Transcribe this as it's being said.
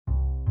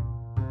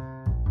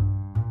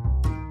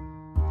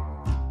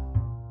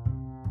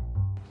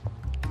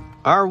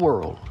Our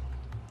world.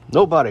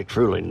 Nobody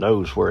truly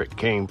knows where it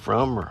came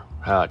from or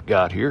how it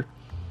got here.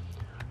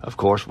 Of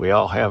course, we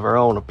all have our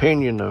own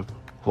opinion of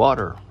what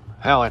or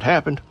how it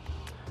happened.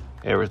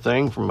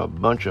 Everything from a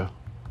bunch of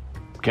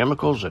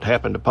chemicals that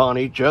happened upon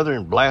each other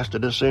and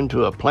blasted us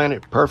into a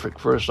planet perfect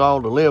for us all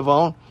to live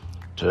on,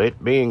 to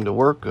it being the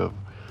work of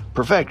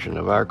perfection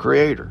of our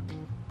Creator.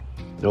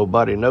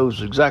 Nobody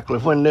knows exactly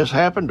when this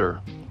happened or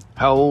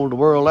how old the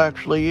world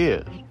actually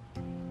is.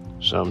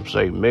 Some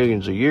say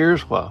millions of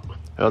years, while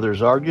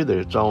others argue that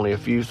it's only a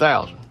few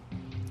thousand.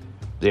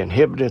 The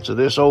inhabitants of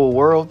this old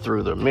world,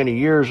 through the many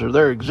years of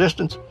their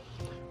existence,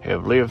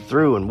 have lived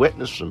through and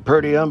witnessed some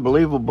pretty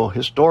unbelievable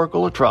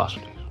historical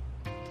atrocities.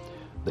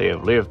 They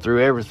have lived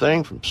through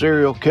everything from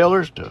serial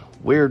killers to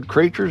weird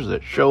creatures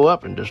that show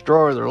up and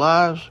destroy their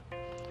lives.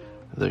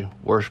 The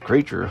worst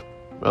creature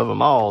of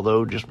them all,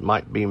 though, just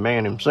might be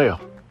man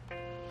himself.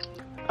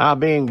 I,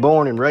 being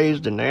born and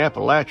raised in the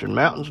Appalachian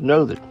Mountains,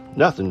 know that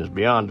nothing is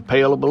beyond the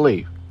pale of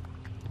belief,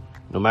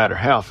 no matter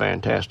how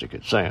fantastic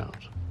it sounds.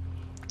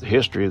 The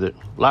history that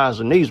lies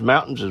in these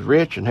mountains is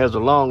rich and has a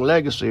long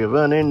legacy of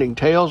unending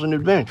tales and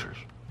adventures.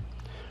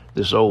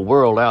 This old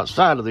world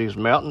outside of these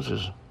mountains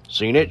has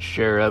seen its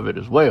share of it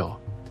as well.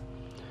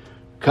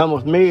 Come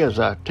with me as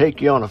I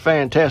take you on a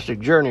fantastic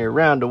journey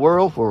around the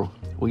world where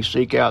we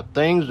seek out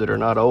things that are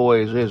not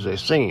always as they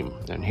seem,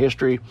 and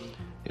history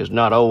is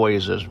not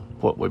always as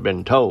what we've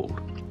been told.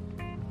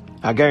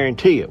 I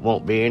guarantee it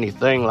won't be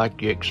anything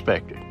like you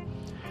expected.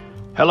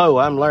 Hello,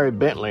 I'm Larry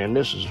Bentley, and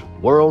this is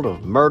World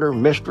of Murder,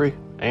 Mystery,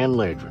 and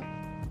Legend.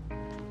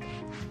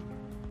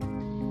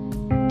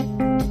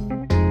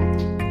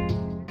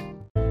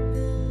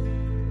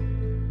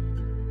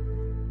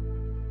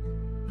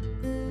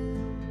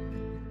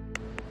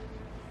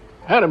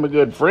 Howdy, my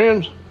good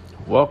friends.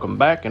 Welcome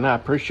back, and I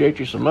appreciate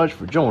you so much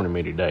for joining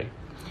me today.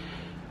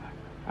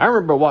 I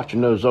remember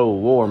watching those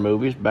old war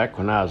movies back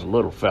when I was a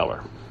little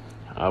feller.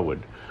 I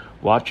would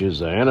watch as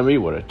the enemy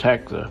would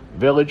attack the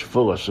village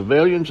full of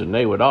civilians, and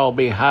they would all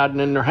be hiding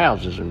in their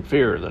houses in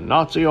fear of the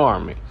Nazi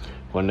army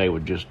when they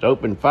would just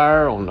open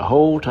fire on the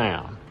whole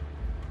town.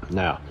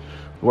 Now,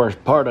 the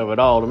worst part of it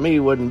all to me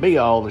wouldn't be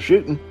all the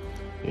shooting.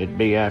 It'd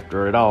be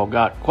after it all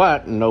got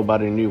quiet and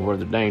nobody knew where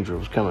the danger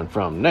was coming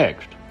from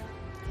next.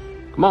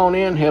 Come on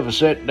in, have a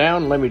sit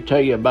down, and let me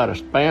tell you about a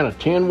span of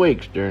 10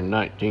 weeks during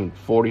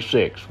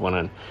 1946 when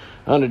an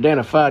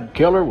unidentified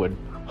killer would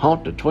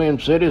haunt the twin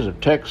cities of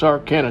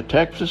Texarkana,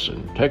 Texas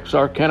and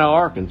Texarkana,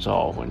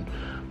 Arkansas, when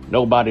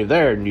nobody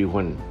there knew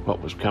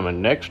what was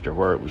coming next or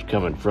where it was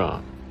coming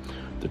from.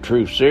 The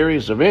true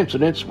series of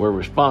incidents were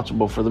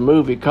responsible for the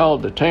movie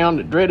called The Town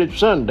That Dreaded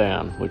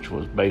Sundown, which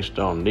was based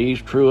on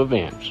these true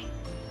events.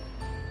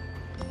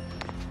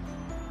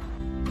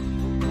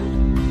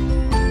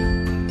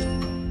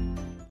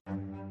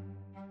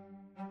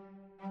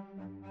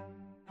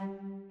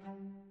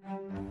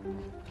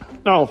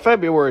 On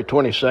February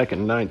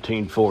 22nd,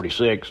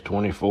 1946,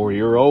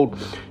 24-year-old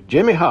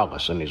Jimmy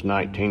Hollis and his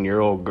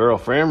 19-year-old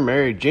girlfriend,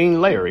 Mary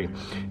Jean Larry,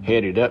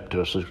 headed up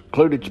to a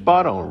secluded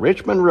spot on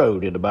Richmond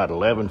Road at about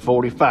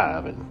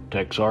 11:45 in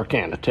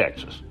Texarkana,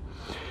 Texas.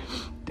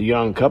 The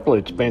young couple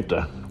had spent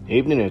the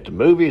evening at the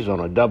movies on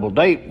a double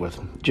date with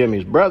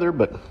Jimmy's brother,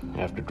 but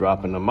after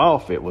dropping them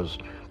off, it was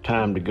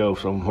time to go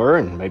somewhere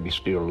and maybe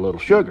steal a little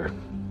sugar.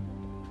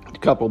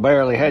 The couple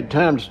barely had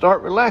time to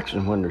start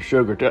relaxing when their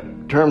sugar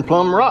turned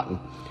plumb rotten,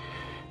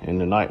 and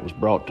the night was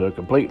brought to a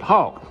complete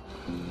halt.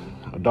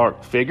 A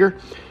dark figure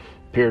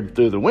peered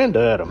through the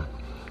window at them,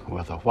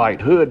 with a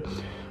white hood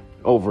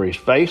over his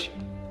face,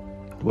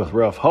 with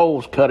rough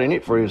holes cut in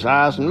it for his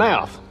eyes and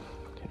mouth,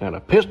 and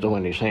a pistol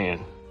in his hand.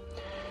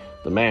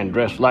 The man,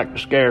 dressed like the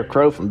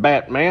Scarecrow from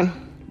Batman,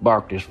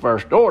 barked his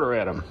first order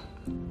at them: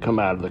 "Come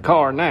out of the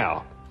car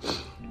now."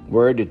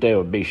 Worried that they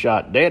would be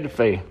shot dead if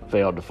they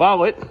failed to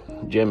follow it,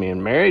 Jimmy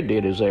and Mary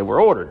did as they were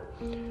ordered.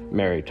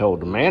 Mary told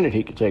the man that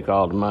he could take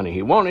all the money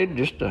he wanted,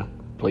 just to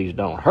please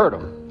don't hurt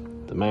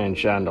him. The man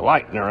shined a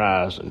light in their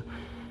eyes, and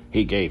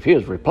he gave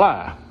his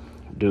reply: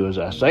 "Do as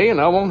I say,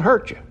 and I won't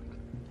hurt you."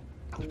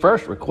 The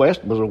first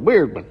request was a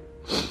weird one.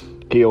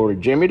 He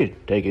ordered Jimmy to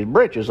take his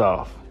breeches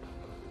off.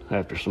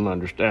 After some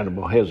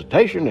understandable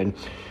hesitation, and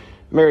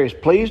Mary's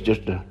pleased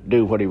just to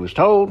do what he was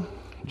told,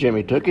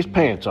 Jimmy took his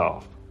pants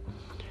off.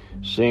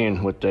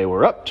 Seeing what they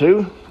were up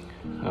to,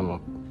 I'm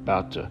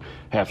about to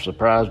half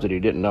surprised that he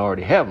didn't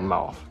already have them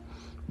off.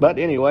 But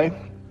anyway,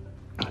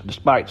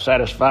 despite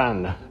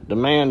satisfying the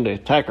demand, the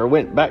attacker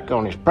went back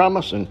on his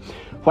promise and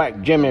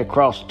whacked Jimmy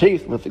across the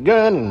teeth with the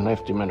gun and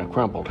left him in a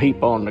crumpled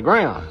heap on the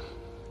ground.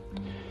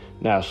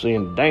 Now,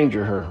 seeing the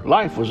danger her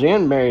life was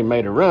in, Mary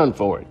made a run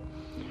for it.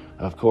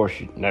 Of course,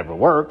 it never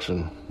works,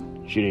 and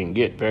she didn't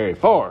get very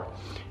far.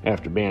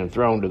 After being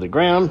thrown to the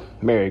ground,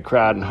 Mary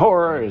cried in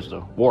horror as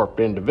the warped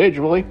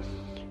individual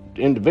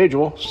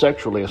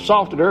sexually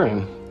assaulted her,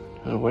 and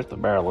with the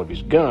barrel of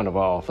his gun, of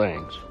all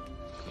things.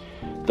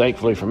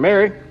 Thankfully for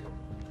Mary,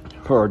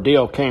 her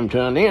ordeal came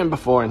to an end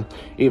before an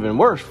even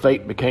worse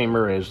fate became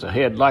her, as the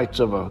headlights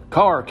of a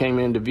car came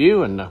into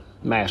view and the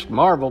masked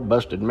marvel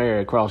busted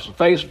Mary across the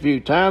face a few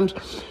times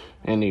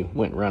and he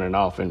went running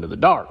off into the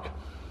dark.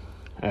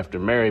 After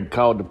Mary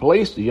called the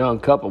police, the young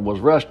couple was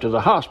rushed to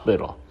the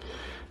hospital.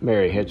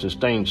 Mary had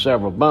sustained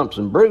several bumps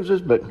and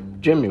bruises,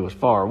 but Jimmy was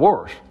far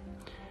worse.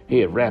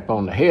 A rap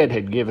on the head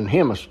had given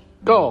him a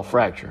skull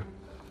fracture.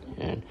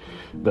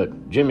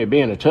 But Jimmy,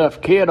 being a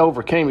tough kid,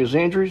 overcame his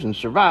injuries and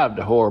survived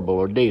the horrible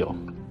ordeal.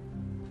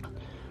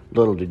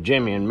 Little did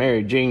Jimmy and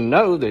Mary Jean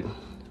know that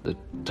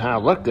how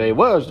lucky they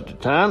was at the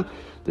time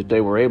that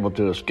they were able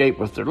to escape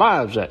with their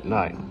lives that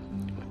night.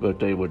 But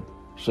they would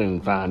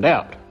soon find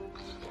out.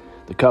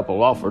 The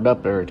couple offered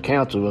up their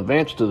accounts of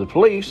events to the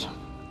police.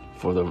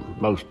 For the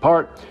most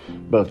part,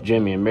 both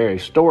Jimmy and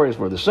Mary's stories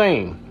were the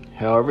same.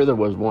 However, there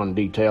was one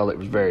detail that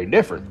was very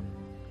different,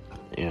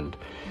 and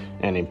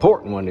an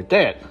important one at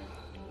that,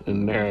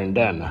 and narrowing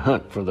down the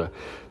hunt for the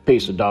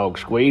piece of dog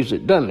squeeze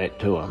that done that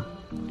to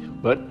him.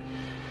 But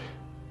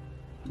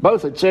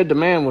both had said the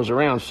man was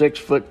around 6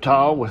 foot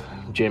tall, with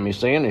Jimmy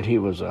saying that he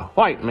was a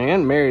white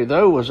man. Mary,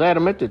 though, was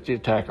adamant that the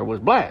attacker was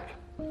black.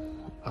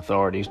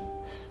 Authorities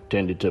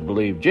tended to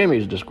believe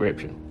Jimmy's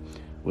description,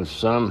 with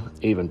some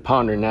even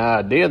pondering the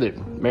idea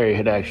that Mary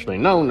had actually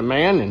known the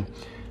man and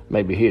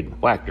maybe he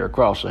had whacked her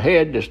across the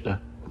head just to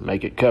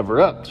make it cover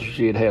up so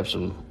she'd have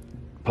some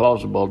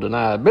plausible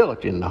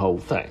deniability in the whole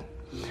thing.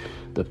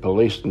 The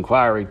police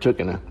inquiry took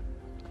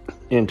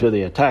into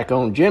the attack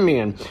on Jimmy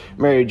and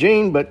Mary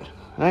Jean, but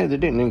they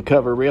didn't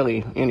uncover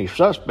really any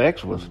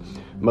suspects, with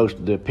most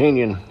of the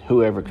opinion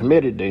whoever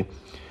committed the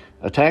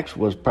attacks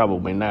was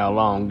probably now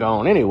long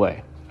gone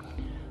anyway.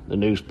 The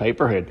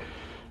newspaper had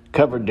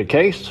covered the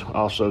case,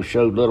 also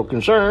showed little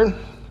concern.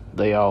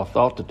 They all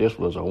thought that this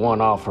was a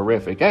one-off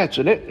horrific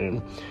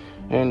accident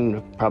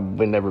and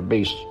probably never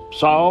be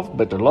solved,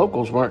 but the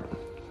locals weren't,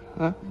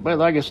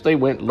 well, I guess they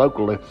went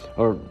locally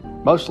or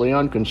mostly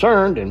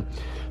unconcerned and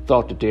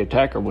thought that the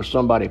attacker was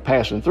somebody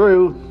passing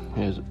through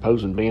as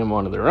opposed to being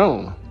one of their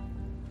own.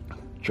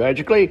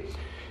 Tragically,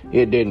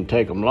 it didn't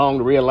take them long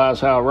to realize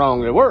how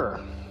wrong they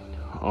were.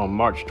 On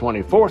March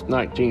 24th,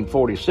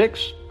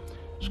 1946,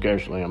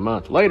 scarcely a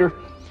month later,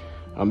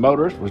 a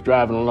motorist was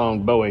driving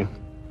along Bowie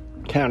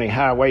County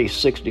Highway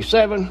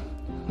 67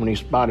 when he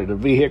spotted a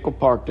vehicle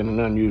parked in an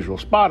unusual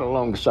spot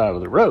along the side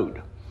of the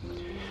road.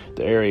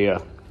 The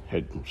area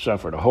had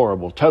suffered a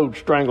horrible toad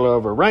strangler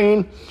over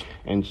rain,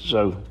 and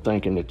so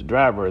thinking that the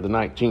driver of the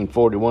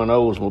 1941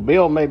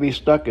 Oldsmobile may be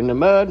stuck in the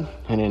mud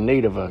and in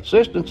need of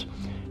assistance,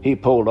 he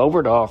pulled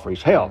over to offer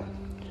his help.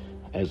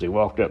 As he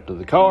walked up to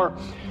the car,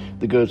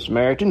 the Good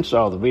Samaritan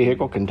saw the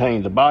vehicle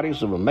contained the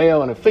bodies of a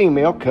male and a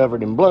female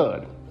covered in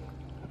blood.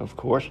 Of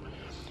course,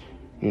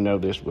 you know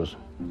this was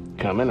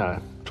coming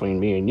between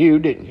me and you,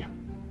 didn't you?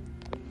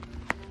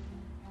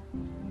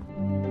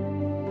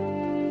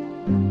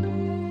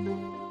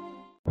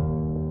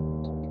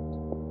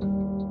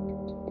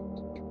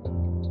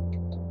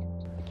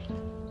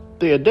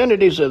 The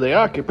identities of the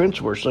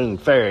occupants were soon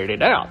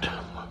ferreted out.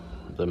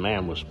 The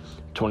man was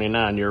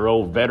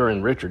 29-year-old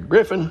veteran Richard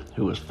Griffin,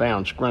 who was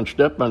found scrunched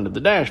up under the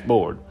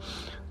dashboard.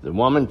 The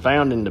woman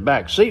found in the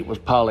back seat was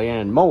Polly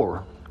Ann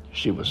Moore.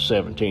 She was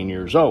 17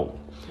 years old.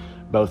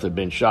 Both had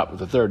been shot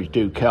with a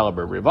 .32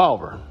 caliber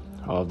revolver.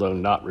 Although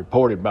not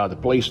reported by the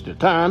police at the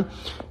time,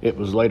 it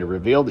was later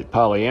revealed that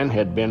Polly Ann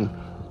had been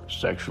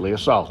sexually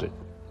assaulted.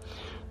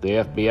 The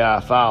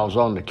FBI files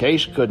on the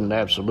case couldn't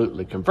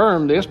absolutely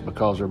confirm this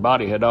because her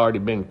body had already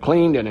been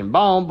cleaned and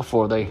embalmed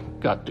before they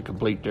got to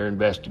complete their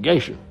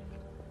investigation.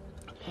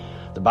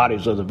 The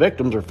bodies of the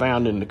victims are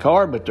found in the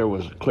car, but there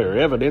was clear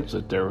evidence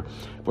that they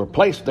were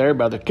placed there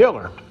by the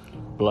killer.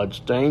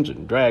 Bloodstains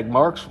and drag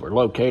marks were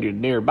located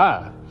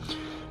nearby.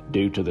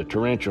 Due to the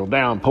torrential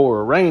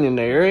downpour of rain in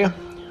the area,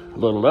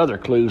 little other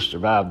clues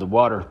survived the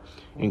water,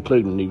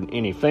 including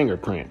any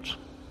fingerprints.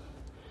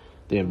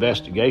 The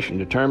investigation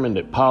determined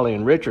that Polly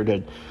and Richard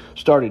had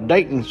started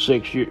dating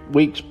 6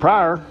 weeks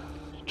prior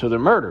to the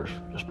murders.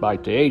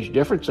 Despite the age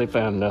difference, they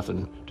found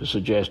nothing to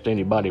suggest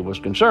anybody was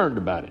concerned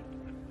about it.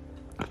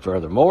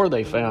 Furthermore,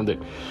 they found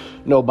that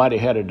nobody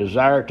had a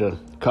desire to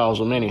cause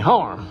them any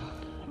harm,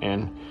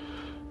 and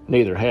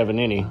neither having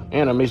any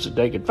enemies that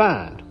they could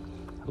find.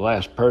 The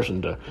last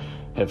person to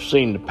have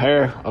seen the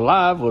pair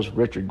alive was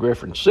Richard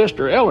Griffin's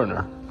sister,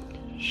 Eleanor.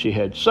 She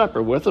had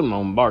supper with them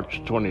on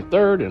March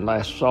 23rd and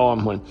last saw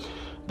him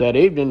that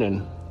evening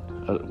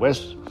in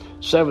West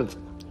 7th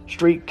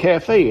Street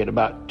Cafe at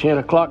about 10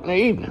 o'clock in the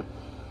evening.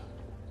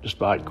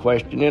 Despite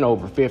questioning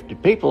over 50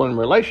 people in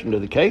relation to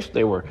the case,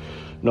 they were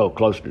no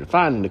closer to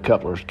finding the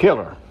coupler's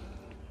killer.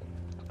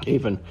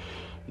 Even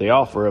the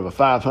offer of a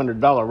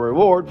 $500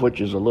 reward,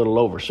 which is a little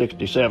over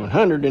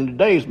 $6,700 in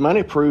today's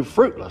money, proved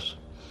fruitless.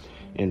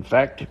 In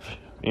fact, if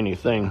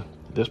anything,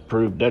 this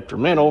proved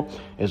detrimental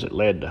as it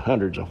led to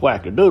hundreds of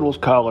wackadoodles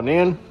calling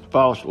in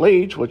false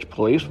leads, which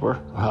police were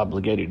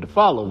obligated to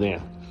follow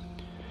then.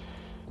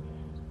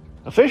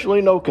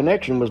 Officially, no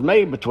connection was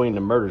made between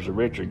the murders of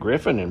Richard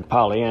Griffin and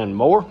Polly Ann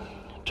Moore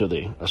to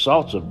the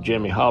assaults of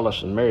Jimmy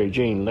Hollis and Mary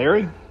Jean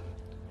Leary.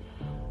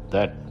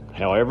 That,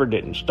 however,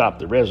 didn't stop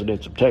the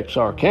residents of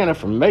Texarkana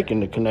from making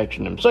the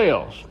connection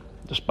themselves.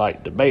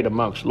 Despite debate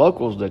amongst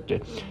locals that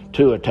the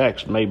two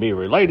attacks may be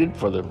related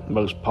for the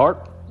most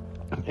part,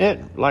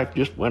 life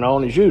just went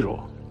on as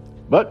usual.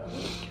 But,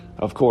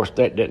 of course,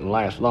 that didn't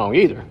last long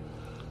either.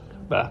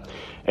 By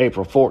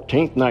April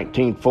 14th,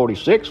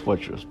 1946,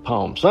 which was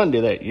Palm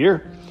Sunday that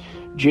year,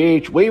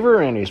 G.H. Weaver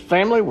and his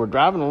family were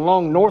driving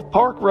along North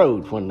Park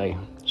Road when they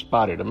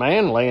spotted a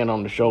man laying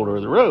on the shoulder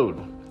of the road.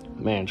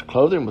 The man's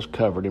clothing was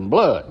covered in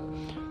blood.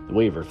 The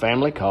Weaver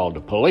family called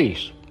the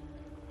police.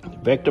 The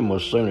victim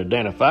was soon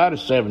identified as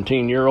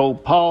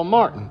 17-year-old Paul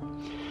Martin,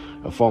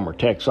 a former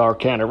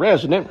Texarkana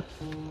resident.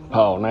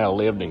 Paul now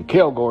lived in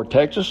Kilgore,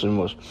 Texas, and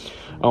was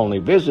only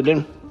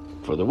visiting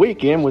for the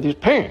weekend with his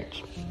parents.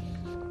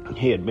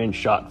 He had been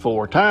shot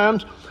 4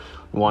 times,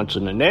 once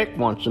in the neck,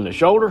 once in the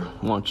shoulder,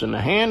 once in the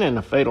hand, and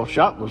the fatal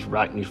shot was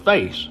right in his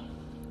face.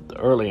 The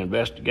early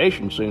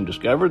investigation soon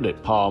discovered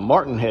that Paul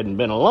Martin hadn't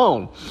been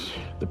alone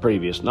the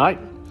previous night.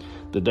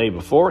 The day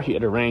before, he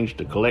had arranged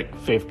to collect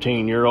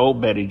 15-year-old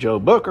Betty Jo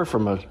Booker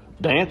from a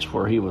dance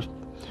where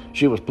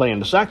she was playing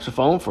the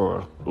saxophone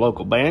for a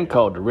local band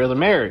called the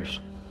Rhythm Aries.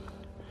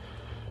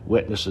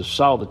 Witnesses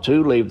saw the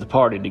two leave the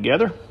party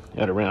together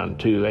at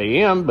around 2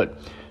 a.m., but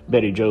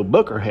Betty Jo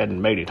Booker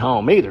hadn't made it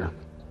home either.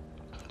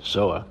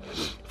 So a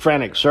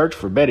frantic search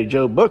for Betty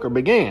Jo Booker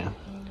began.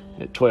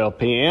 At 12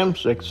 p.m.,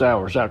 6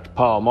 hours after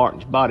Paul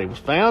Martin's body was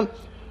found,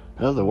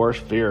 the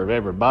worst fear of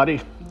everybody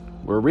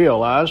were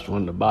realized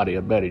when the body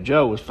of Betty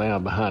Jo was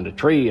found behind a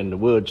tree in the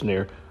woods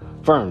near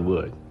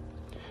Fernwood.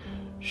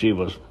 She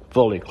was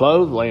fully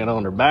clothed, laying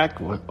on her back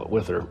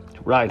with her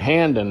right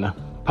hand in the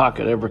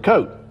pocket of her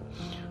coat.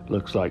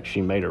 Looks like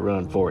she made a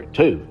run for it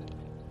too.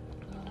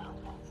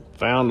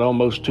 Found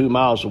almost 2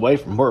 miles away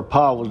from where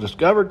Paul was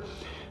discovered,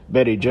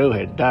 Betty Jo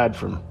had died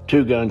from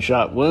 2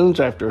 gunshot wounds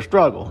after a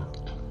struggle.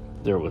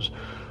 There was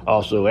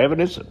also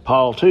evidence that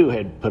Paul too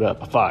had put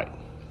up a fight.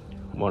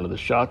 One of the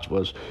shots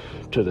was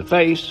to the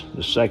face,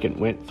 the second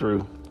went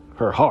through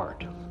her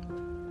heart.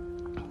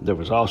 There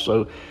was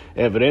also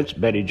evidence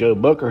Betty Jo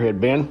Booker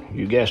had been,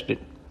 you guessed it,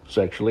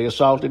 sexually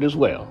assaulted as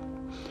well.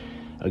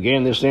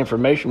 Again, this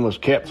information was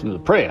kept from the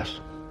press.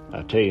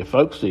 I tell you,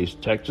 folks, these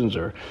Texans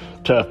are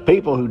tough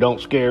people who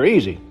don't scare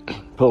easy.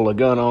 Pull a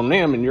gun on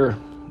them and they're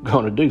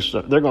going to do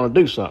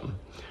something.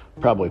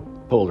 Probably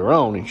pull their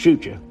own and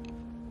shoot you.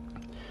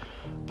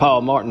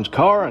 Paul Martin's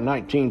car, a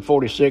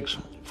 1946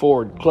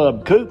 Ford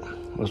Club Coupe,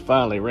 was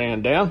finally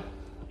ran down.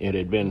 It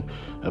had been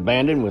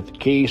abandoned with the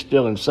keys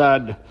still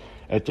inside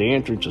at the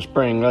entrance of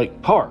Spring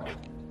Lake Park.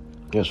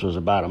 This was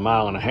about 1.5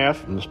 miles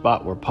from the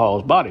spot where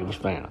Paul's body was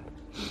found.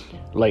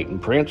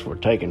 Latent prints were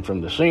taken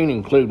from the scene,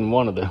 including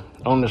one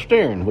on the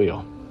steering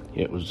wheel.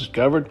 It was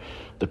discovered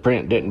the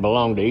print didn't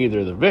belong to either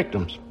of the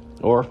victims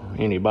or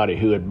anybody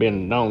who had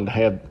been known to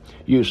have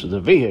use of the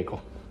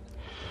vehicle.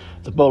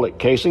 The bullet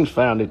casings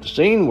found at the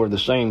scene were the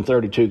same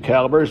 .32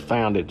 calibers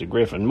found at the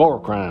Griffin Moore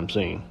crime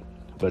scene,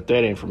 but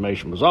that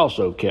information was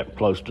also kept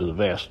close to the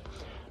vest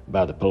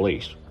by the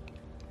police.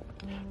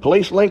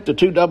 Police linked the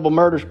 2 double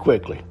murders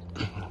quickly,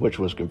 which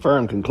was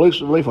confirmed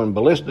conclusively when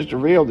ballistics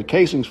revealed the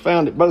casings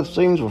found at both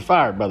scenes were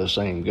fired by the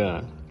same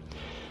gun.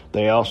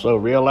 They also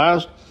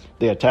realized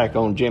the attack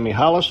on Jimmy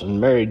Hollis and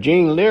Mary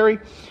Jean Leary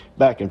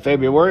back in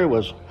February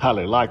was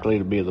highly likely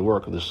to be the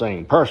work of the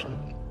same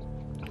person.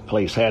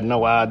 Police had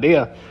no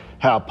idea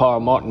how Paul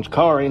Martin's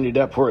car ended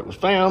up where it was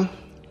found.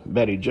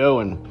 Betty Jo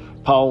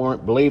and Paul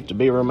weren't believed to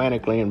be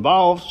romantically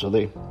involved, so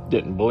they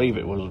didn't believe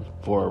it was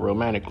for a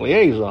romantic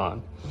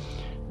liaison.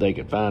 They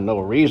could find no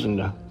reason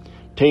the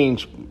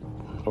teens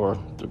or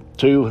the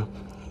two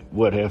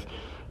would have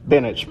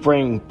been at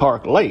Spring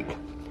Park Lake.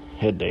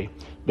 Had they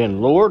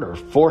been lured or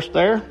forced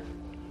there?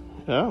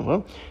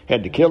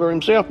 Had the killer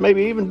himself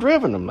maybe even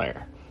driven them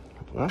there?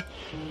 Well,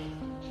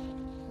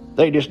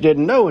 they just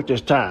didn't know at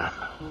this time.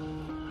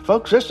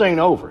 Folks, this ain't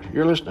over.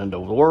 You're listening to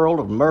The World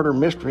of Murder,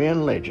 Mystery,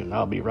 and Legend.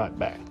 I'll be right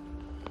back.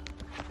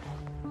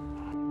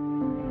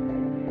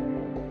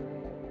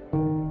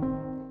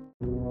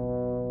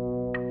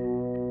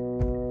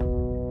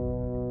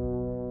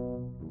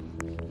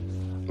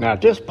 Now,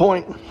 at this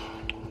point,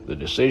 the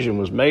decision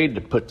was made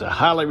to put the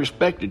highly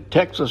respected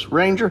Texas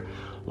Ranger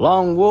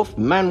Lone Wolf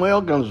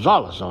Manuel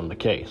Gonzalez on the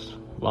case.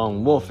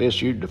 Lone Wolf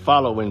issued the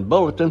following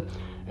bulletin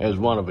as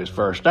one of his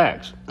first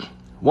acts.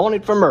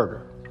 Wanted for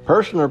murder.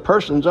 Person or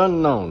persons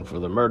unknown for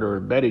the murder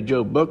of Betty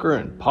Jo Booker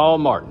and Paul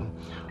Martin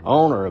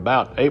on or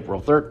about April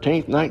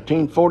 13,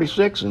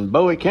 1946 in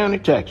Bowie County,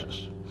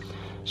 Texas.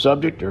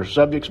 Subject or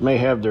subjects may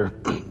have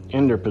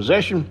in their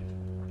possession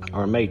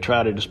or may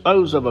try to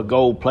dispose of a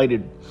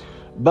gold-plated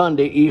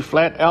Bundy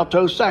E-flat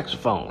alto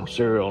saxophone,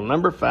 serial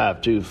number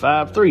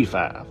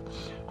 52535,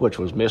 which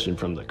was missing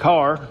from the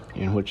car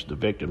in which the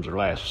victims are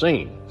last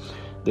seen.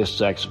 This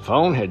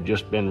saxophone had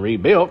just been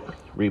rebuilt,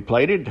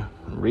 replated,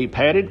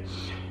 repadded,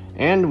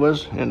 and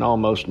was an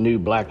almost new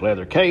black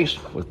leather case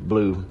with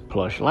blue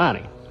plush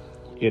lining.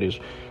 It is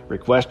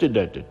requested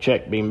that the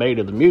check be made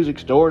to the music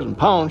stores and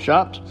pawn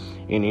shops.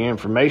 Any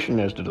information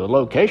as to the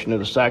location of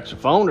the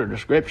saxophone or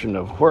description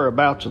of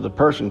whereabouts of the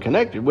person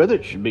connected with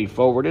it should be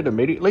forwarded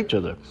immediately to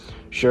the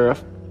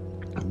sheriff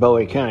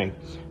Bowie County,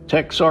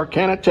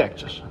 Texarkana,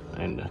 Texas,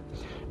 and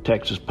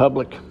Texas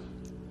Public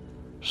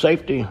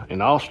Safety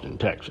in Austin,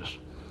 Texas.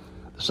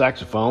 The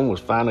saxophone was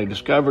finally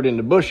discovered in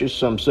the bushes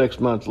some 6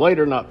 months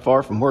later, not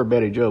far from where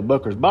Betty Jo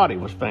Booker's body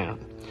was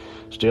found,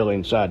 still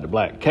inside the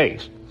black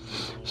case.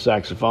 The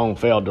saxophone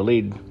failed to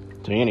lead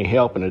to any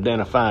help in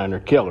identifying her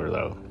killer,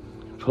 though.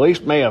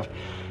 Police may have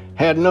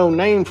had no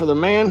name for the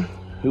man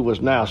who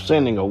was now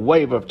sending a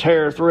wave of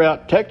terror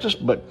throughout Texas,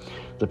 but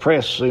the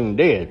press soon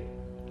did.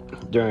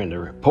 During the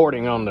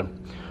reporting on the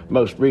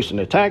most recent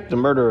attack, the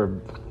murder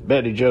of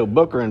Betty Jo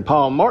Booker and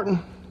Paul Martin,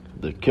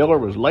 the killer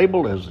was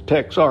labeled as the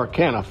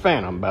Texarkana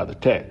Phantom by the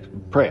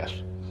press.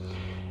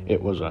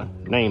 It was a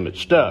name that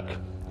stuck,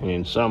 and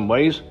in some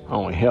ways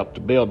only helped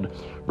to build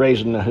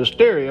raising the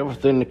hysteria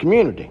within the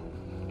community.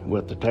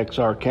 With the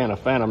Texarkana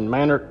Phantom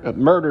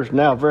murders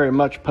now very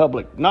much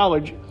public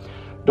knowledge,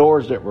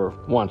 doors that were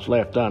once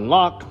left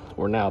unlocked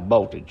were now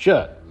bolted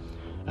shut.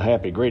 A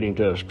happy greeting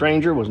to a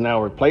stranger was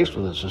now replaced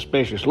with a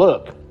suspicious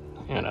look.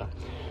 And at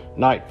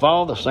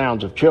nightfall, the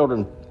sounds of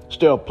children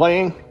still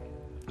playing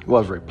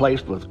was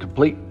replaced with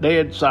complete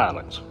dead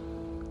silence.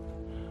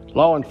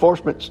 Law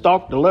enforcement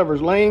stalked the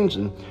lovers' lanes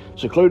and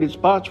secluded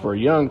spots where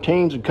young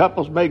teens and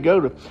couples may go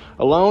to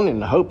alone in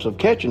the hopes of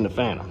catching the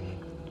Phantom.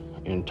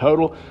 In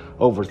total,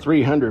 over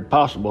 300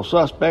 possible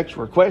suspects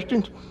were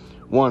questioned.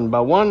 One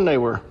by one, they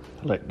were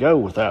let go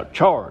without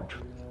charge.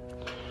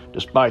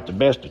 Despite the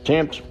best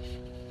attempts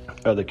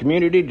of the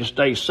community to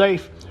stay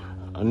safe,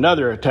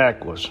 another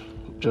attack was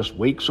just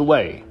weeks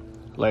away.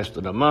 Less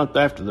than a month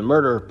after the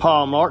murder of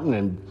Paul Martin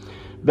and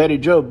Betty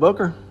Jo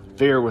Booker,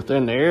 fear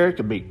within the air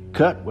could be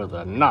cut with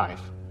a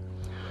knife.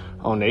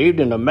 On the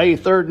evening of May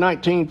 3rd,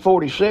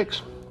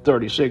 1946,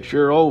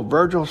 36-year-old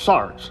Virgil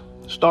Starks,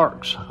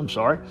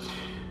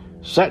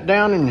 sat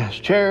down in his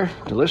chair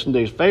to listen to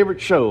his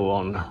favorite show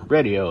on the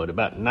radio at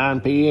about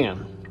 9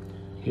 p.m.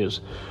 His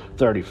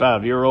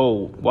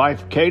 35-year-old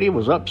wife, Katie,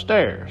 was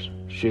upstairs.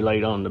 She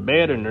laid on the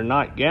bed in her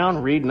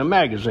nightgown, reading a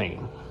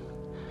magazine.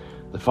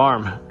 The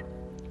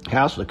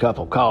farmhouse the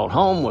couple called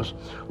home was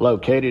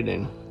located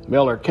in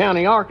Miller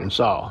County,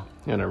 Arkansas,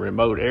 in a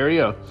remote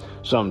area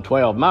some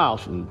 12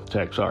 miles from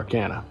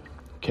Texarkana.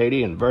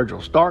 Katie and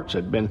Virgil Starks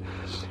had been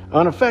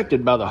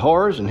unaffected by the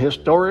horrors and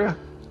hysteria,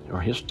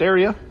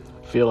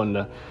 filling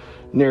the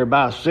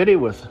nearby city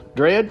with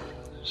dread.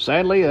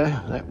 Sadly,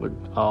 that would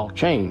all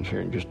change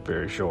here in just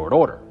very short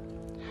order.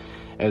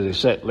 As he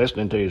sat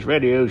listening to his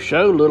radio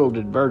show, little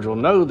did Virgil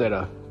know that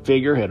a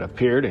figure had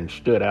appeared and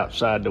stood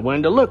outside the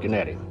window looking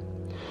at him.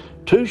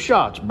 2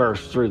 shots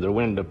burst through the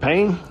window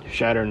pane,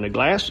 shattering the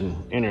glass and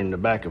entering the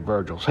back of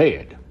Virgil's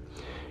head.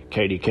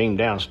 Katie came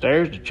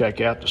downstairs to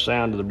check out the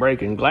sound of the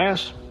breaking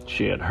glass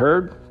she had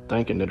heard,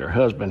 thinking that her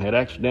husband had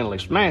accidentally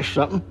smashed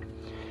something.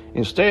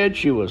 Instead,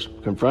 she was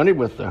confronted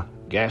with the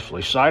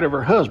ghastly sight of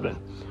her husband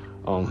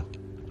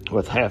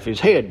with half his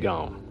head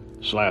gone,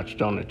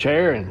 slouched on the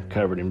chair and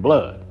covered in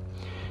blood.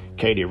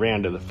 Katie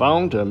ran to the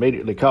phone to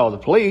immediately call the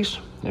police.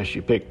 As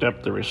she picked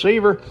up the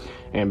receiver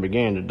and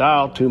began to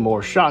dial, 2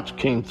 more shots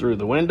came through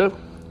the window,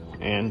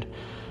 and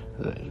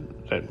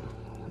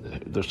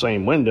the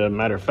same window,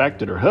 matter of fact,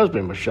 that her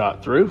husband was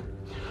shot through.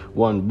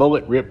 1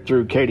 bullet ripped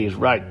through Katie's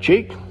right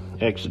cheek,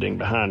 exiting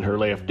behind her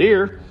left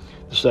ear.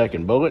 The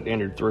second bullet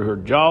entered through her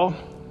jaw,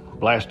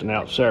 blasting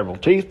out several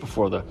teeth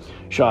before the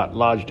shot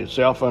lodged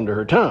itself under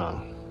her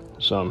tongue.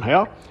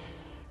 Somehow,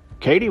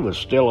 Katie was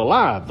still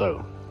alive,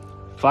 though.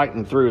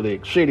 Fighting through the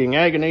exceeding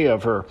agony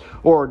of her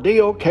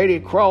ordeal, Katie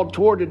crawled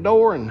toward the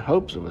door in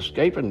hopes of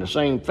escaping the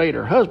same fate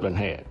her husband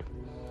had.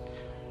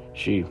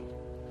 She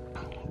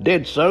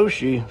did so,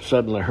 she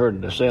suddenly heard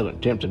an assailant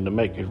attempting to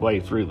make his way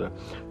through the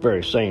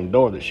very same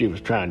door that she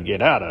was trying to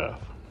get out of.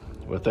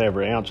 With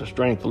every ounce of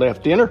strength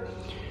left in her,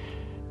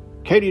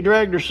 Katie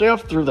dragged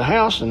herself through the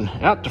house and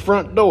out the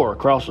front door,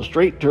 across the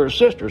street to her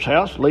sister's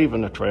house,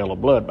 leaving a trail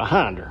of blood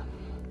behind her.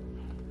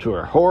 To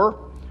her horror,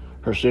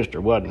 her sister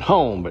wasn't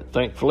home, but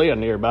thankfully a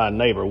nearby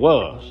neighbor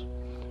was.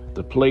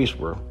 The police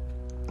were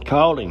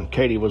called and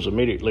Katie was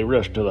immediately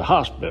rushed to the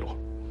hospital.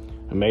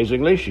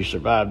 Amazingly, she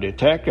survived the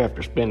attack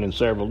after spending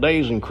several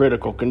days in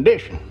critical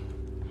condition.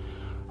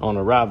 On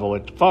arrival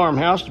at the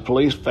farmhouse, the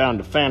police found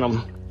the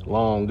Phantom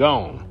long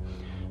gone.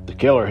 The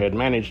killer had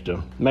managed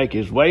to make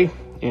his way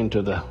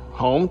into the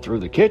home through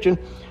the kitchen,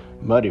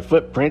 muddy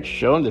footprints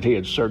showing that he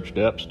had searched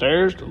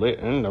upstairs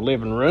in the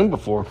living room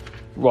before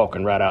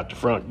walking right out the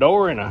front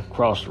door and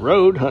across the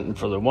road hunting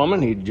for the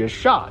woman he'd just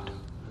shot.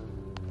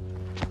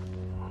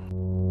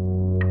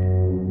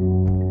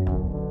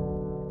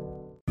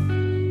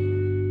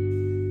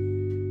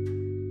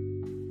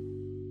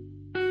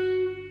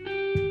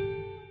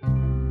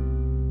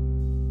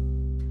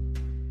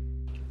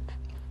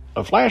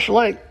 A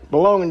flashlight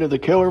belonging to the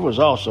killer was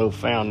also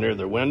found near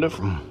the window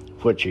from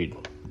which he'd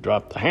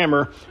dropped the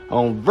hammer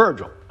on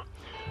Virgil.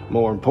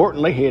 More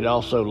importantly, he had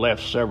also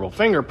left several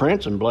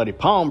fingerprints and bloody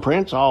palm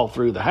prints all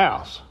through the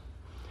house.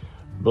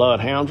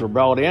 Bloodhounds were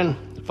brought in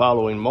the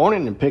following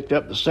morning and picked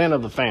up the scent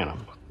of the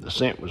Phantom. The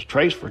scent was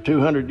traced for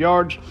 200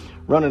 yards,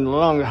 running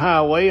along the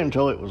highway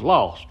until it was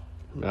lost.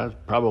 That's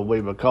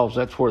probably because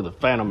that's where the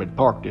Phantom had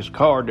parked his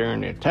car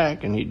during the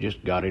attack, and he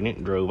just got in it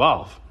and drove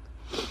off.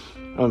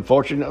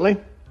 Unfortunately,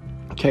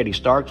 Katie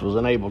Starks was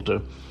unable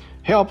to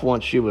help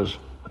once she was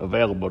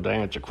available to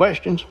answer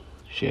questions.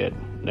 She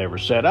had never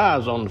set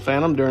eyes on the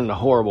Phantom during the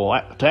horrible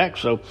attack,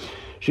 so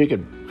she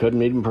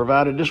couldn't even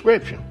provide a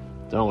description.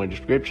 The only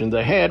descriptions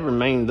they had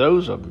remained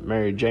those of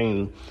Mary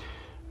Jane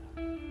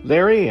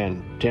Larey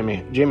and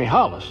Jimmy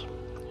Hollis,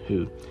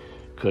 who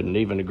couldn't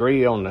even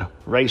agree on the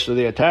race of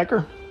the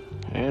attacker,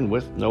 and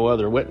with no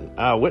other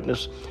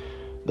eyewitness,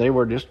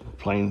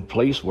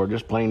 police were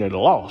just plain at a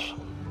loss.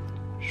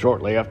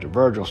 Shortly after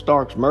Virgil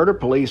Starks' murder,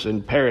 police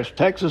in Paris,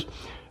 Texas,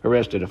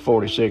 arrested a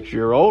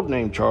 46-year-old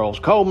named Charles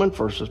Coleman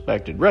for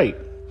suspected rape.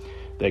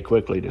 They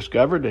quickly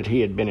discovered that he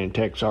had been in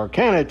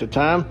Texarkana at the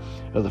time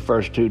of the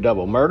first two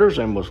double murders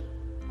and was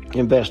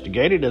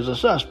investigated as a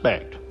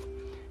suspect.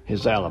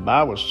 His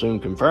alibi was soon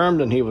confirmed,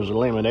 and he was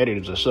eliminated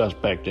as a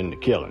suspect in the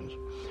killings.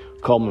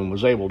 Coleman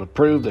was able to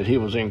prove that he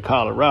was in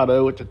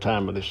Colorado at the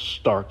time of the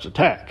Starks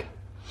attack.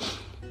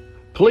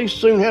 Police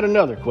soon had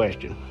another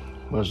question.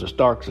 Was the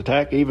Starks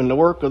attack even the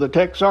work of the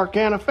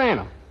Texarkana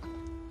Phantom?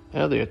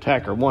 The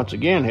attacker once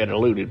again had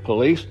eluded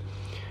police.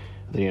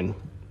 The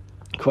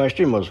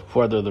question was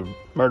whether the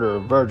murder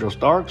of Virgil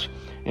Starks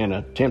and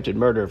attempted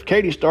murder of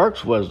Katie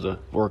Starks was the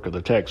work of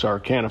the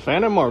Texarkana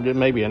Phantom, or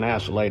maybe an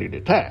isolated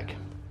attack.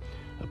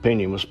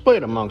 Opinion was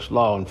split amongst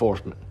law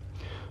enforcement.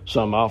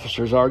 Some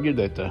officers argued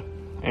that the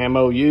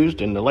ammo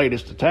used in the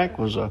latest attack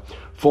was a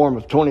form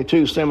of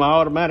 .22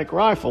 semi-automatic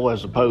rifle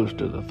as opposed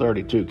to the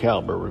 .32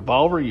 caliber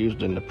revolver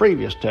used in the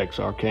previous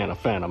Texarkana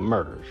Phantom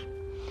murders.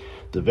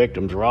 The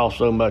victims were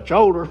also much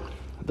older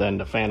than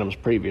the Phantom's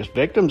previous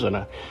victims and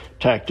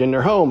attacked in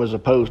their home as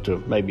opposed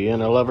to maybe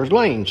in a lover's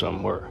lane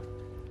somewhere.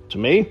 To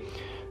me,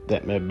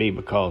 that may be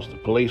because the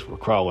police were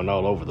crawling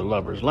all over the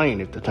lover's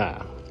lane at the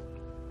time.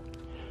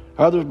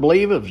 Others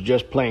believe it was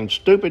just plain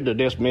stupid to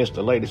dismiss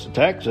the latest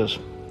attacks as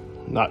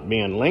not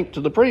being linked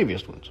to the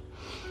previous ones.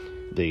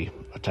 The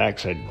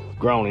attacks had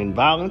grown in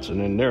violence, and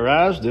in their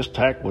eyes, this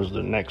attack was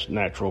the next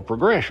natural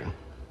progression.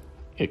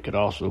 It could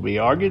also be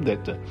argued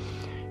that the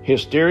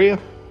hysteria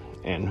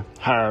and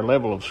higher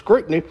level of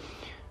scrutiny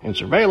and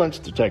surveillance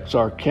to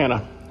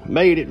Texarkana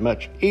made it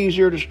much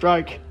easier to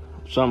strike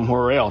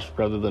somewhere else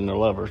rather than the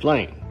lover's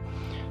lane.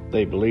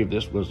 They believe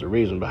this was the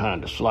reason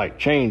behind the slight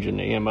change in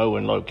the MO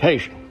and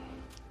location.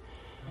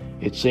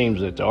 It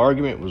seems that the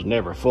argument was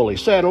never fully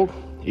settled.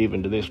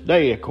 Even to this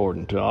day,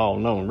 according to all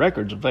known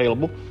records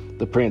available,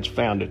 the prints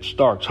found at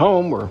Stark's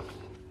home were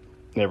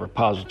never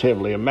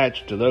positively a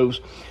match to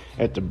those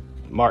at the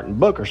Martin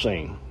Booker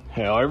scene.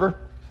 However,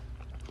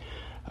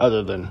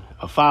 other than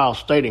a file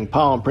stating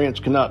palm prints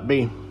cannot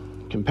be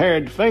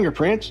compared to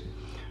fingerprints,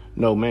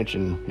 no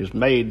mention is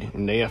made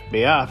in the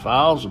FBI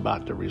files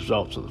about the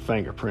results of the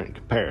fingerprint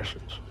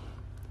comparisons.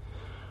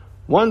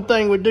 One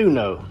thing we do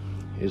know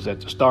is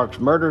that the Starks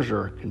murders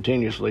are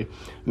continuously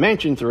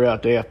mentioned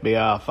throughout the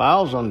FBI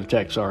files on the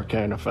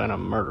Texarkana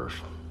Phantom murders.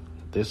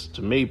 This,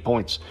 to me,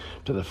 points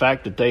to the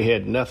fact that they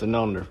had nothing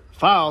on their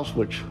files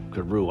which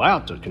could rule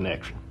out the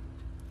connection.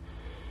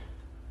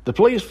 The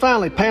police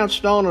finally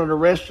pounced on and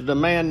arrested a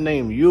man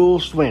named Ewell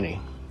Swinney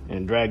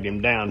and dragged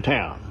him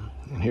downtown.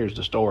 And here's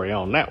the story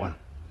on that one.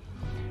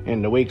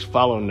 In the weeks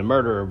following the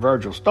murder of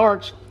Virgil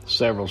Starks,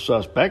 several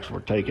suspects were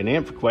taken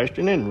in for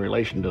questioning in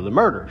relation to the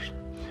murders.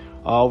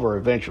 All were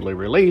eventually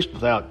released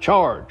without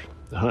charge.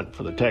 The hunt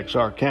for the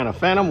Texarkana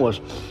Phantom was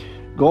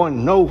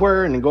going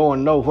nowhere and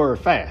going nowhere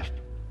fast.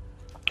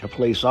 A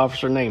police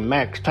officer named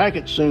Max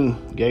Tackett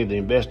soon gave the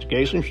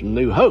investigation some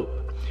new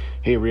hope.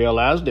 He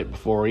realized that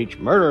before each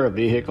murder, a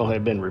vehicle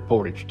had been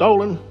reported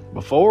stolen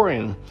before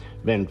and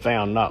been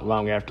found not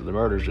long after the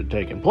murders had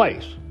taken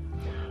place.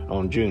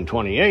 On June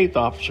 28th,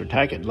 Officer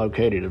Tackett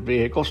located a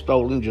vehicle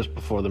stolen just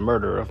before the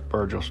murder of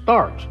Virgil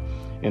Starks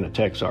in a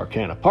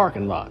Texarkana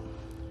parking lot.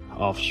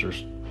 Officer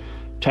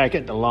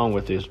Tackett, along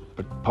with his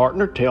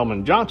partner,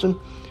 Tillman Johnson,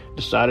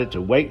 decided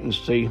to wait and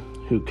see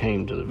who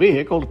came to the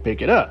vehicle to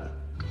pick it up.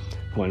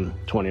 When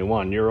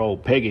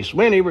 21-year-old Peggy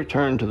Swinney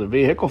returned to the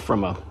vehicle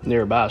from a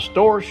nearby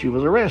store, she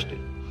was arrested.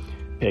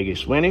 Peggy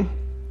Swinney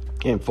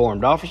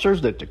informed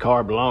officers that the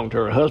car belonged to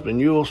her husband,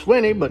 Ewell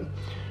Swinney, but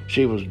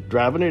she was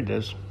driving it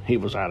as he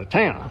was out of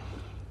town.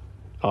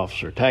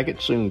 Officer Tackett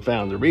soon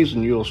found the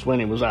reason Ewell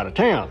Swinney was out of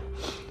town.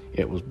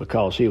 It was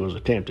because he was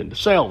attempting to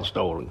sell the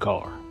stolen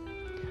car.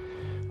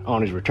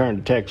 On his return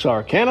to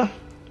Texarkana,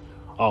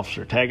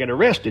 Officer Tackett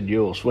arrested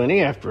Ewell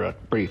Swinney after a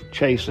brief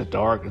chase at the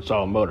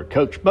Arkansas Motor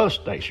Coach bus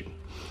station.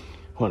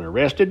 When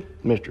arrested,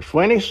 Mr.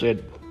 Swinney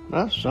said,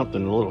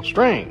 something a little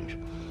strange.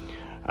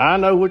 "I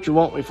know what you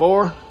want me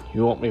for.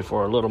 You want me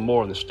for a little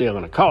more than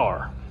stealing a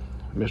car."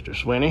 Mr.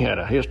 Swinney had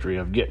a history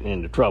of getting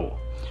into trouble.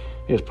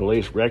 His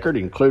police record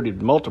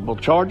included multiple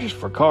charges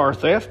for car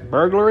theft,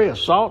 burglary,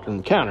 assault,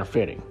 and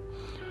counterfeiting.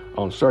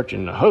 On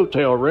searching the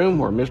hotel room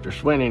where Mr.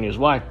 Swinney and his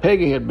wife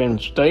Peggy had been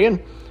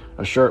staying,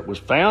 a shirt was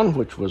found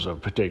which was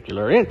of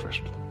particular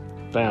interest.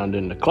 Found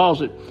in the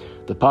closet,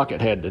 the pocket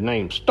had the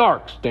name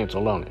Stark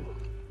stenciled on it.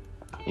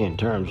 In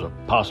terms of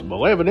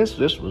possible evidence,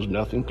 this was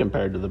nothing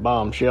compared to the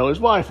bombshell his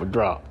wife would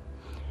drop.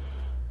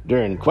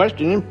 During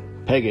questioning,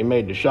 Peggy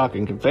made the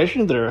shocking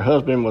confession that her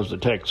husband was the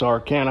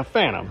Texarkana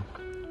Phantom.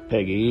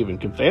 Peggy even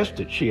confessed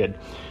that she had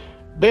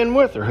been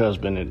with her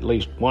husband at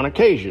least one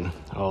occasion,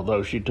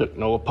 although she took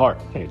no part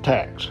in the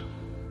attacks.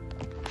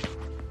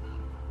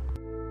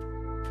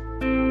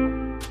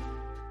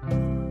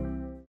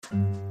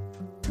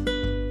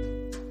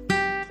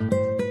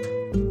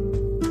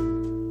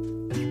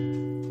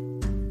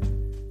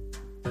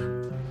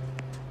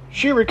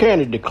 She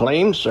recanted the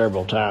claim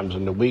several times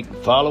in the week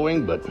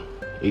following, but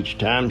each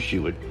time she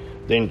would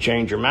then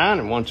change her mind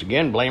and once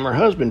again blame her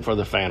husband for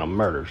the Phantom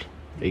murders,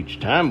 each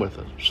time with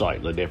a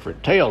slightly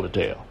different tale to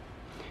tell.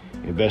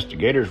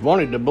 Investigators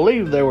wanted to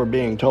believe they were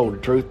being told the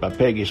truth by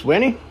Peggy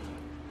Swinney.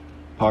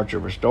 Parts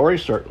of her story,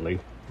 certainly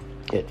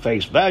at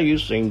face value,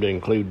 seemed to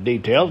include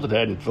details that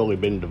hadn't fully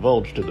been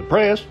divulged to the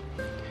press.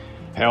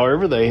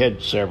 However, they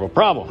had several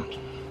problems.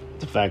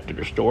 The fact that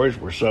her stories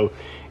were so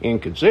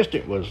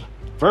inconsistent was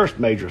first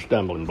major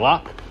stumbling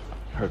block.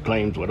 Her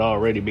claims would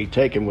already be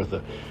taken with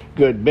a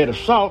good bit of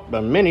salt by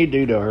many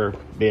due to her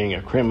being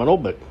a criminal,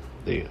 but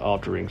the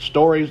altering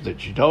stories that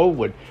she told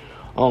would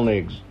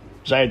only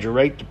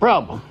exaggerate the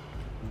problem.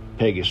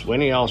 Peggy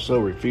Swinney also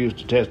refused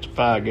to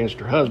testify against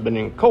her husband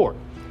in court,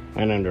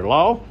 and under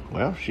law,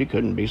 she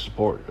couldn't be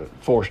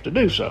forced to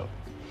do so.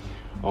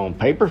 On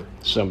paper,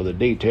 some of the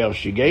details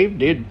she gave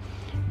did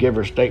give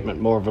her statement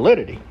more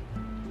validity.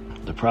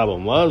 The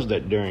problem was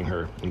that during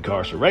her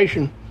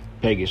incarceration,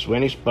 Peggy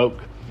Swinney spoke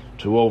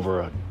to over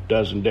a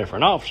dozen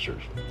different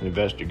officers.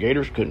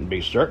 Investigators couldn't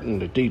be certain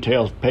the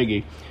details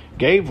Peggy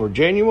gave were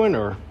genuine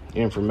or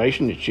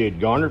information that she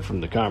had garnered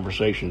from the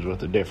conversations with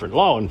the different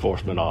law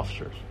enforcement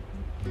officers.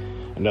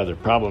 Another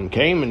problem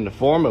came in the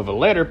form of a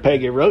letter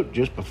Peggy wrote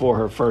just before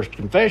her first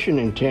confession,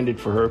 intended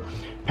for her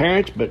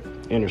parents but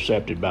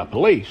intercepted by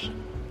police.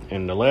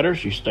 In the letter,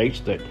 she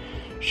states that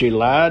she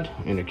lied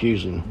in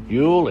accusing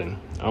Ewell and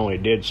only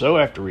did so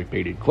after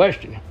repeated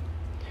questioning.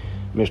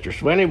 Mr.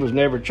 Swinney was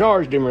never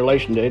charged in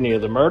relation to any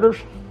of the murders.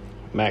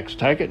 Max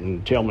Tackett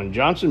and Tillman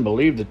Johnson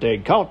believed that they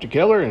had caught the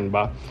killer, and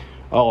by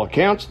all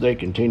accounts, they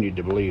continued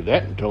to believe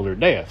that until their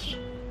deaths.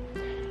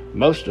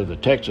 Most of the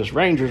Texas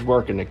Rangers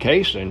working the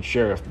case and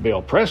Sheriff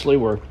Bill Presley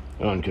were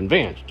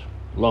unconvinced.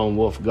 Lone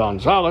Wolf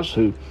Gonzalez,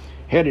 who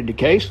headed the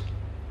case,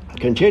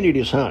 continued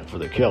his hunt for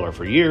the killer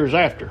for years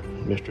after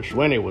Mr.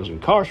 Swinney was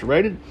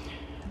incarcerated,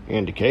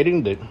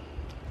 indicating that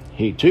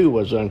he too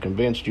was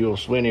unconvinced Ewell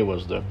Swinney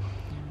was the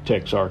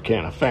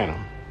Texarkana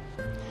Phantom.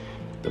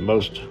 The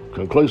most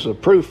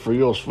conclusive proof for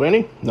Ewell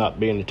Swinney not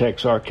being the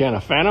Texarkana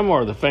Phantom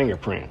are the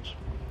fingerprints.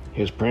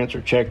 His prints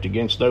are checked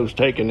against those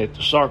taken at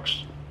the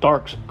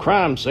Starks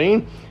crime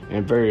scene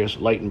and various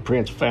latent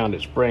prints found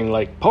at Spring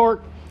Lake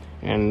Park,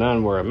 and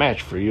none were a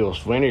match for Ewell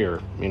Swinney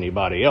or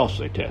anybody else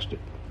they tested.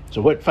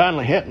 So what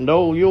finally happened to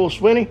old Ewell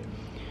Swinney?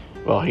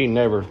 Well, he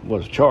never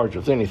was charged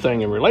with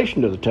anything in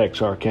relation to the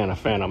Texarkana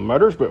Phantom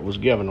murders, but was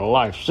given a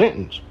life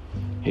sentence.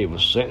 He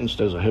was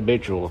sentenced as a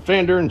habitual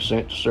offender and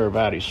sent to serve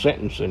out his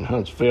sentence in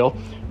Huntsville,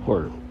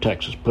 where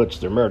Texas puts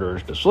their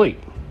murderers to sleep.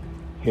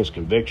 His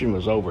conviction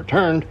was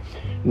overturned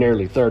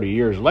nearly 30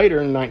 years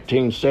later in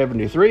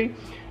 1973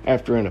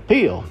 after an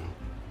appeal.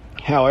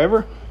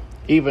 However,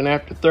 even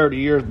after 30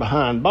 years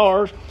behind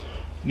bars,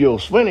 Ewell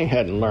Swinney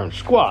hadn't learned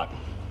squat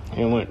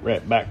and went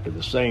right back to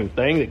the same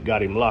thing that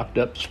got him locked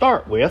up to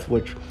start with,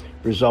 which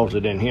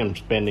resulted in him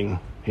spending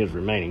his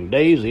remaining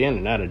days in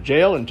and out of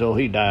jail until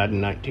he died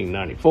in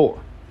 1994.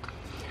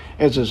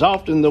 As is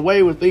often the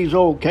way with these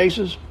old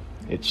cases,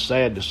 it's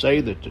sad to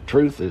say that the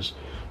truth is,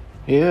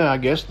 I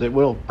guess that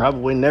we'll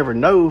probably never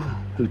know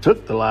who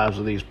took the lives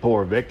of these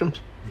poor victims.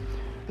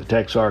 The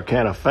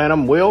Texarkana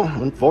Phantom will,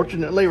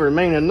 unfortunately,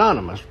 remain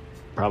anonymous,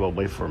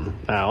 probably from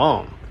now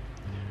on.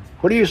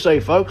 What do you say,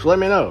 folks? Let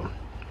me know.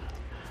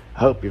 I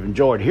hope you've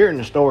enjoyed hearing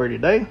the story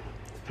today.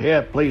 If you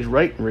have, please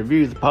rate and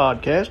review the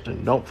podcast,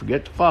 and don't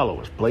forget to follow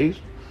us, please.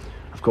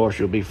 Of course,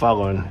 you'll be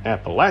following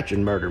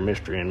Appalachian Murder,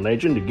 Mystery, and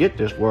Legend to get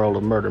this World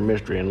of Murder,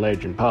 Mystery, and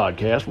Legend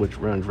podcast, which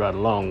runs right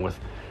along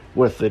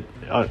with it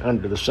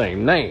under the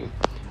same name,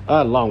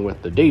 along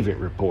with the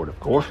Deviant Report, of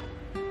course.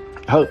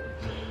 Hope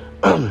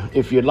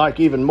if you'd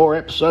like even more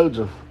episodes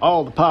of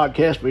all the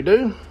podcasts we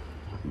do,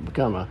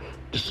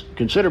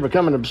 consider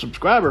becoming a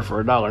subscriber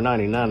for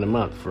 $1.99 a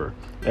month for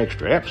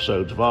extra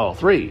episodes of all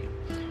three.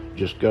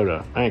 Just go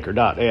to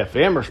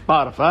Anchor.fm or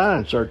Spotify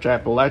and search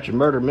Appalachian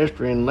Murder,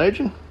 Mystery, and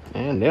Legend,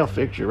 and they'll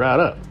fix you right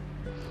up.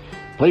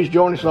 Please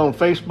join us on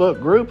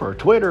Facebook group or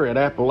Twitter at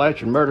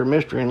Appalachian Murder,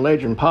 Mystery, and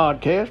Legend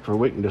Podcast, where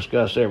we can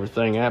discuss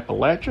everything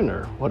Appalachian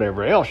or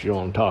whatever else you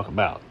want to talk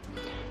about.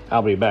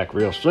 I'll be back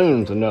real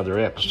soon with another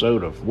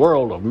episode of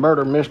World of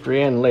Murder,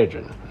 Mystery, and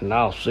Legend, and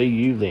I'll see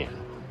you then.